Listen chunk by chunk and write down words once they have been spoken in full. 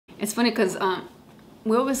It's funny because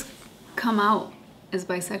we always come out as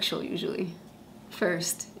bisexual usually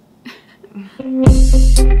first.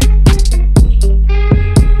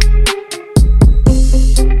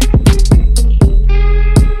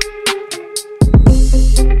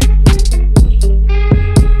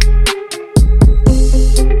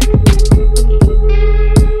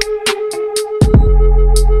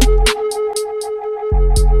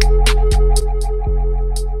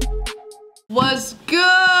 What's good?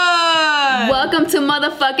 Welcome to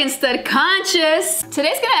motherfucking Stud Conscious.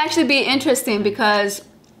 Today's gonna actually be interesting because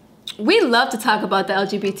we love to talk about the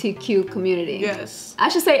LGBTQ community. Yes. I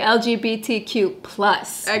should say LGBTQ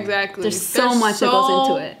plus. Exactly. There's so much that goes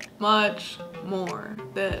into it. Much more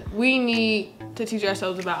that we need to teach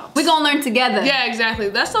ourselves about. We're gonna learn together. Yeah, exactly.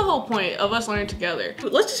 That's the whole point of us learning together.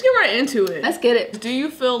 Let's just get right into it. Let's get it. Do you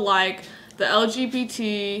feel like the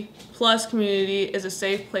LGBT plus community is a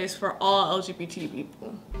safe place for all LGBT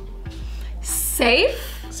people?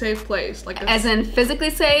 Safe? Safe place. Like as in physically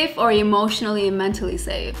safe or emotionally and mentally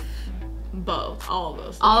safe? Both. All of those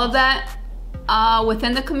things. All of that?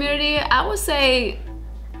 Within the community, I would say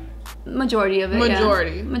majority of it.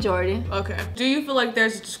 Majority. Yeah. Majority. Okay. Do you feel like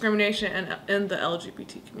there's discrimination in the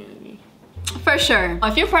LGBT community? For sure.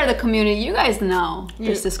 If you're part of the community, you guys know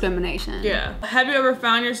there's discrimination. Yeah. Have you ever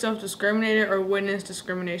found yourself discriminated or witnessed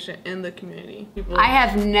discrimination in the community? I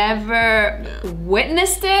have never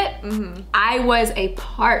witnessed it. I was a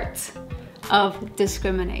part of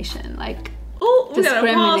discrimination. Like, oh, we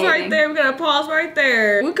gotta pause right there. We gotta pause right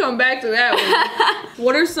there. We'll come back to that one.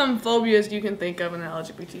 What are some phobias you can think of in the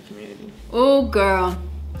LGBT community? Oh, girl.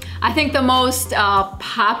 I think the most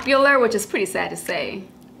popular, which is pretty sad to say,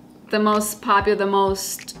 the most popular, the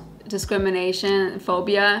most discrimination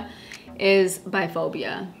phobia is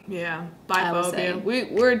biphobia. Yeah, biphobia.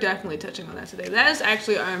 We're definitely touching on that today. That is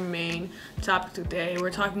actually our main topic today. We're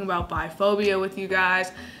talking about biphobia with you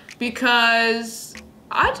guys because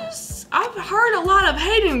I've heard a lot of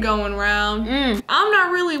hating going around. I'm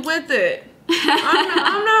not really with it.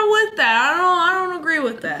 I'm not with that. I don't agree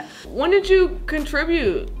with that. When did you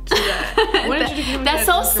contribute to that? When did you contribute? That's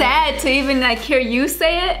so sad to even like hear you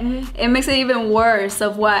say it. It makes it even worse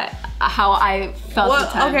of how I felt at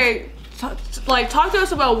the time. Okay, talk to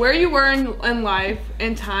us about where you were in life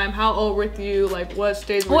and time. How old were you? Like what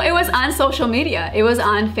stage were you? Well, it was on social media. It was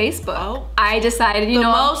on Facebook. Oh. I decided, the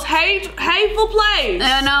most hateful place.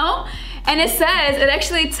 I know. And it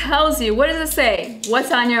actually tells you, what does it say?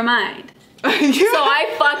 What's on your mind? So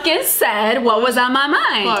I fucking said what was on my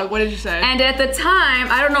mind. Fuck, what did you say? And at the time,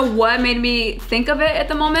 I don't know what made me think of it at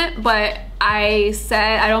the moment, but I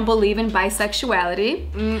said I don't believe in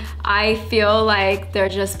bisexuality. I feel like they're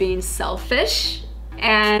just being selfish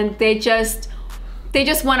and they just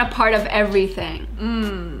want a part of everything.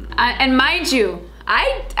 And mind you,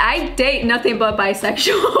 I date nothing but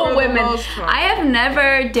bisexual women. I have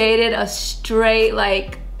never dated a straight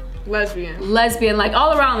lesbian, like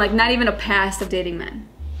all around, like not even a past of dating men.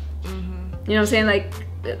 You know what I'm saying? Like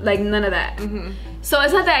none of that. So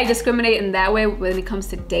it's not that I discriminate in that way when it comes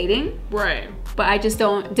to dating. Right. But I just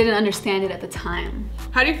didn't understand it at the time.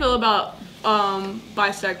 How do you feel about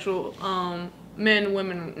bisexual men,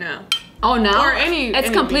 women now? Oh no, or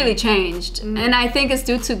it's completely changed. And I think it's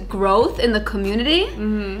due to growth in the community,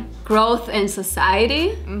 growth in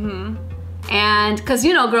society. And because,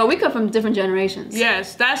 you know, girl, we come from different generations.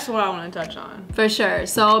 Yes, that's what I want to touch on. For sure.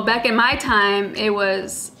 So back in my time, it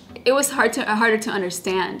was harder to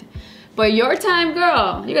understand. But your time,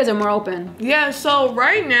 girl, you guys are more open. Yeah, so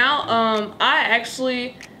right now, I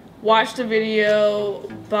actually watched a video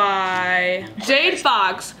by Jade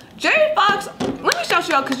Fox. Jade Fox, let me shout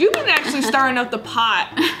you out because you've been actually stirring up the pot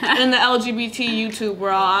in the LGBT YouTube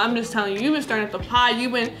world. I'm just telling you, you've been stirring up the pot.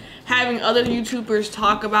 You've been having other YouTubers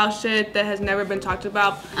talk about shit that has never been talked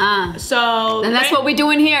about. And that's what we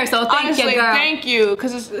doing here. So thank you, girl. Thank you,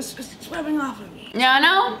 because it's rubbing off of me. Yeah, I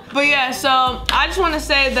know. But yeah, so I just want to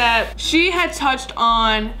say that she had touched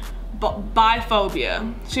on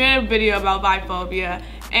biphobia. She had a video about biphobia,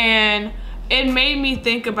 and it made me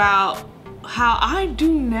think about how I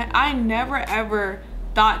never ever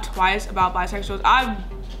thought twice about bisexuals. I've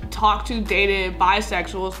dated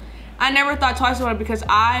bisexuals. I never thought twice about it because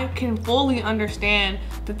I can fully understand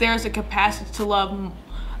that there's a capacity to love.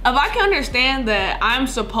 If I can understand that I'm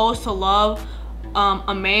supposed to love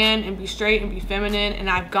a man and be straight and be feminine, and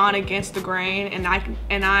I've gone against the grain,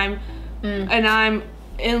 and I'm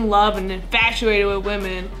in love and infatuated with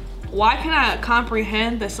women, why can I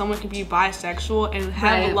comprehend that someone can be bisexual and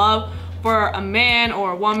have love for a man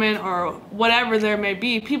or a woman or whatever there may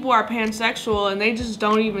be? People are pansexual and they just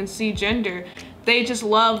don't even see gender. they just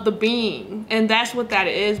love the being, and that's what that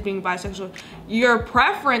is, being bisexual. Your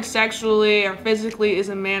preference sexually or physically is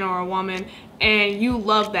a man or a woman, and you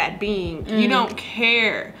love that being. You don't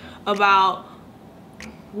care about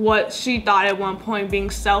what she thought at one point, being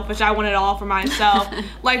selfish. I want it all for myself.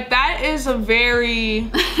 Like, that is a very,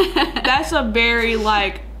 that's a very,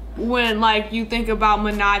 like, when, like, you think about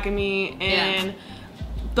monogamy and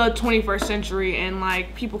the 21st century, and,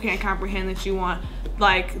 like, people can't comprehend that you want,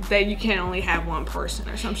 like, that you can't only have one person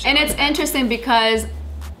or some shit. And it's interesting because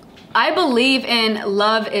I believe in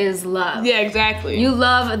love is love. Yeah, exactly. You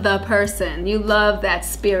love the person. You love that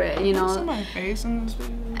spirit, you know. Somebody's face in this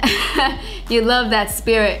video. You love that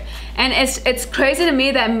spirit. And it's crazy to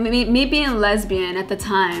me that me being lesbian at the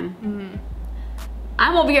time,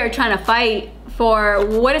 I'm over here trying to fight for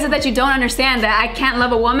what is it that you don't understand, that I can't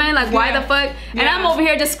love a woman? Like, why the fuck? And I'm over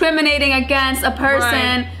here discriminating against a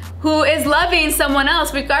person who is loving someone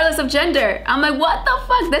else regardless of gender. I'm like, what the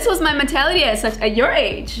fuck? This was my mentality at your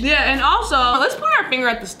age. Yeah, and also, let's point our finger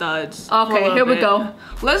at the studs. Okay, here we go.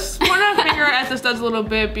 Let's point our finger at the studs a little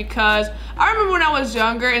bit, because I remember when I was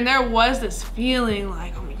younger and there was this feeling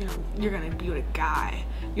like, oh, you're gonna be with a guy.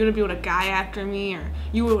 You're gonna be with a guy after me, or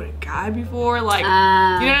you were with a guy before. Like,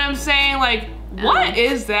 you know what I'm saying? Like, what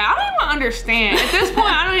is that? I don't even understand. At this point,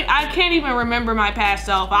 I can't even remember my past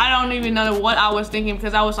self. I don't even know what I was thinking,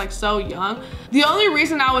 because I was like so young. The only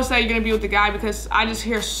reason I would say you're gonna be with the guy, because I just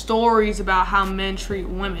hear stories about how men treat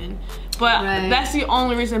women. But that's the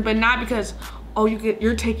only reason, but not because, oh,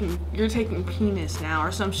 you're taking penis now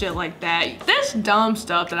or some shit like that. That's dumb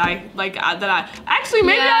stuff that I actually,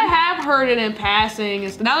 maybe I have heard it in passing.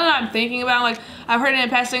 Now that I'm thinking about it, like, I've heard it in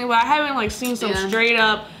passing, but I haven't like seen some straight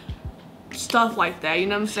up stuff like that, you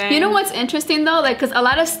know what I'm saying? You know what's interesting though? Like, because a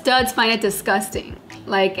lot of studs find it disgusting.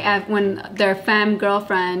 Like, when their femme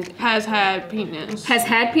girlfriend has had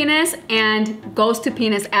penis and goes to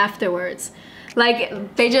penis afterwards.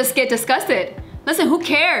 Like, they just get disgusted. Listen, who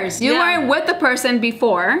cares? You weren't with the person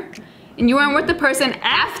before, and you weren't with the person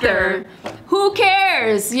after. Who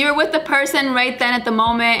cares? You're with the person right then at the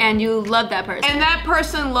moment, and you love that person. And that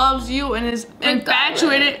person loves you and is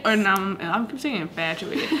infatuated, or no, I'm saying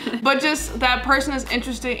infatuated, but just that person is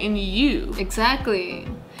interested in you. Exactly.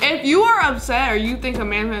 If you are upset or you think a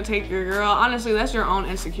man's gonna take your girl, honestly, that's your own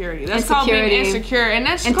insecurity. That's called being insecure, and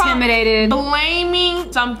that's intimidated. Called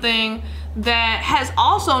blaming something that has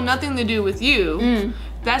also nothing to do with you.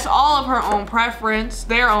 That's all of her own preference,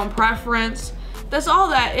 their own preference. That's all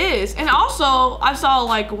that is. And also, I saw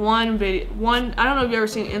like one video, I don't know if you've ever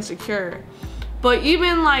seen Insecure, but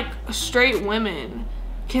even like straight women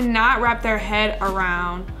cannot wrap their head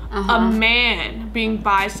around a man being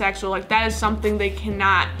bisexual. Like, that is something they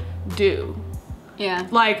cannot do. Yeah.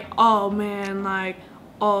 Like, oh man, like,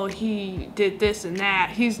 oh, he did this and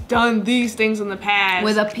that. He's done these things in the past.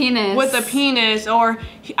 With a penis. With a penis, or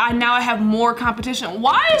now I have more competition.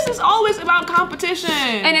 Why is this always about competition?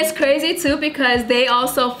 And it's crazy too, because they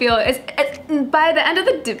also feel by the end of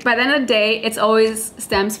the day, it's always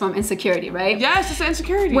stems from insecurity, right? Yes, it's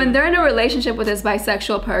insecurity. When they're in a relationship with this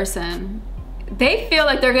bisexual person, they feel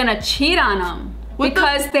like they're gonna cheat on them.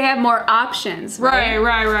 Because they have more options, right?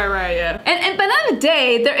 Right, yeah. And by the end of the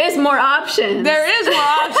day, there is more options. There is more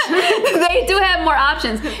options. They do have more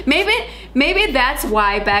options. Maybe that's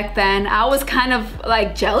why back then I was kind of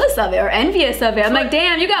like jealous of it or envious of it. I'm like,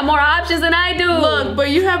 damn, you got more options than I do. Look,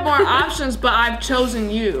 but you have more options, but I've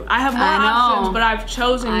chosen you. I have more options, but I've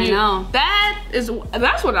chosen you. I know.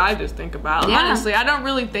 That's what I just think about. Yeah. Honestly, I don't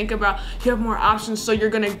really think about you have more options, so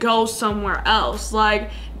you're gonna go somewhere else.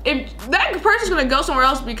 Like, if that person's gonna go somewhere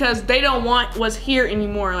else because they don't want what's here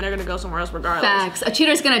anymore, and they're gonna go somewhere else regardless. Facts. A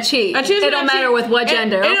cheater's gonna cheat. It don't matter with what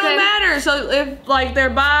gender. It don't matter. So if like they're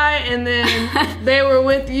bi and then they were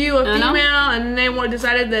with you, a female, and they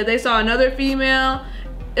decided that they saw another female,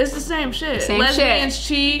 it's the same shit. Lesbians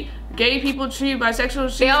cheat. Gay people cheat, bisexuals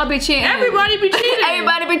cheat. They all be cheating. Everybody be cheating.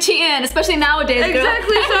 Everybody be cheating, especially nowadays.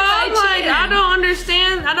 Exactly. Girl. So I'm like, I don't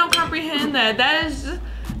understand. I don't comprehend that. That is.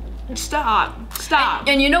 Stop.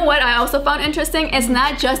 And you know what I also found interesting? It's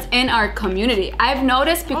not just in our community. I've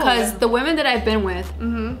noticed because the women that I've been with,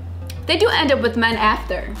 they do end up with men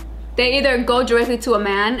after. They either go directly to a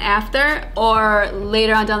man after, or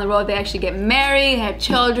later on down the road they actually get married, have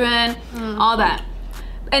children, all that.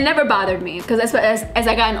 It never bothered me, because as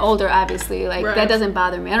I gotten older, obviously, like that doesn't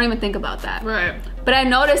bother me. I don't even think about that. Right. But I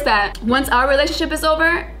noticed that once our relationship is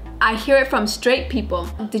over, I hear it from straight people.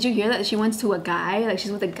 Did you hear that she went to a guy? Like,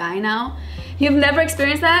 she's with a guy now? You've never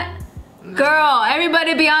experienced that? Girl,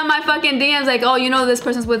 everybody be on my fucking DMs like, oh, you know this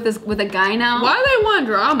person's with a guy now. Why do they want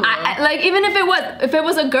drama? Like, even if it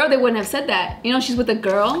was a girl, they wouldn't have said that. You know, she's with a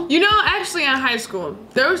girl. You know, actually in high school,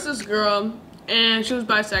 there was this girl and she was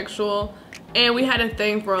bisexual and we had a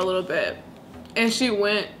thing for a little bit. And she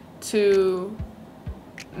went to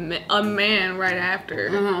a man right after.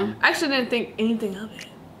 I actually didn't think anything of it.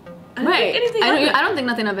 I don't think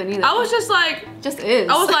nothing of it either. I was just like, just is.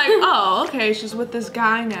 I was like, oh, okay, she's with this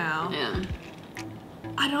guy now. Yeah.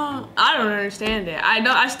 I don't understand it.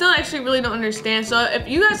 I still actually really don't understand. So if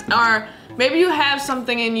you guys are, maybe you have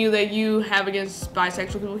something in you that you have against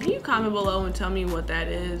bisexual people, can you comment below and tell me what that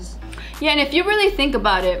is? Yeah, and if you really think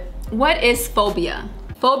about it, what is phobia?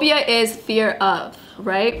 Phobia is fear of,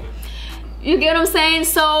 right? You get what I'm saying?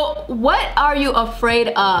 So what are you afraid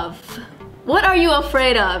of? What are you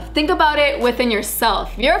afraid of? Think about it within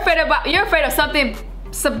yourself. You're afraid of something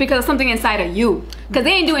because of something inside of you. Because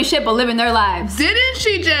they ain't doing shit but living their lives. Didn't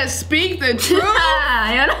she just speak the truth?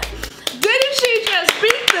 Didn't she just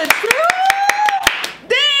speak the truth?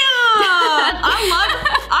 Damn!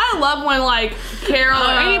 I love when like Carol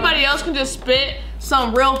or anybody else can just spit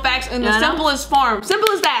some real facts in the simplest form.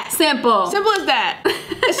 Simple as that. Simple as that.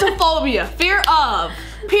 It's a phobia. Fear of.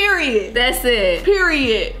 Period. That's it.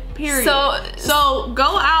 Period. So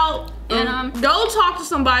go out and go talk to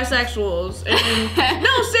some bisexuals. And,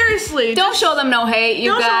 no, seriously. Don't show them no hate,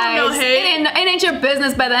 you guys. Show them no hate. It ain't your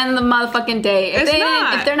business by the end of the motherfucking day.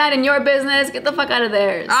 If they're not in your business, get the fuck out of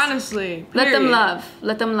theirs. Honestly. Let them love.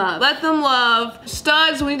 Let them love. Let them love.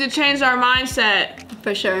 Studs, we need to change our mindset.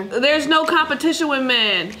 For sure. There's no competition with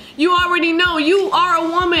men. You already know you are a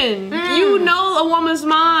woman. You know a woman's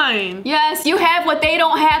mind. Yes, you have what they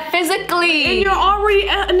don't have physically. And you're already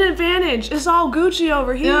at an advantage. It's all Gucci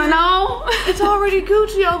over here. You know? It's already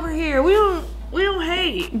Gucci over here. We don't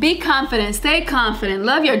hate. Be confident. Stay confident.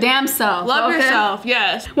 Love your damn self. Love yourself,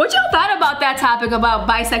 yes. What y'all thought about that topic about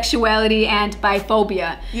bisexuality and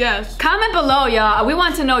biphobia? Yes. Comment below, y'all. We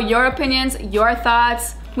want to know your opinions, your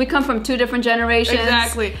thoughts. We come from 2 different generations.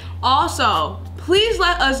 Exactly. Also, please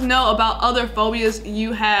let us know about other phobias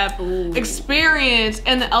you have experienced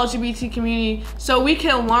in the LGBT community so we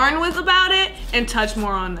can learn about it and touch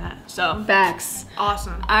more on that. So facts.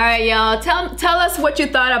 Awesome. All right, y'all. Tell us what you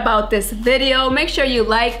thought about this video. Make sure you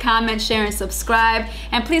like, comment, share, and subscribe.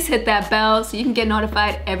 And please hit that bell so you can get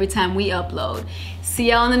notified every time we upload.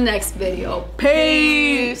 See y'all in the next video.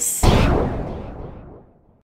 Peace.